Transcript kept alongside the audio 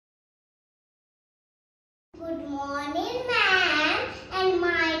Good morning, ma'am, and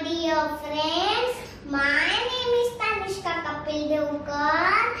my dear friends. My name is Taanishka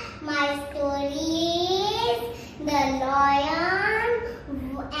My story is The Lion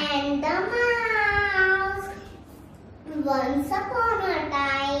and the Mouse. Once upon a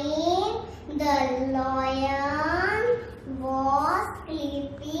time, the lion was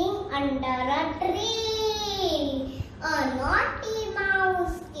sleeping under a tree. Not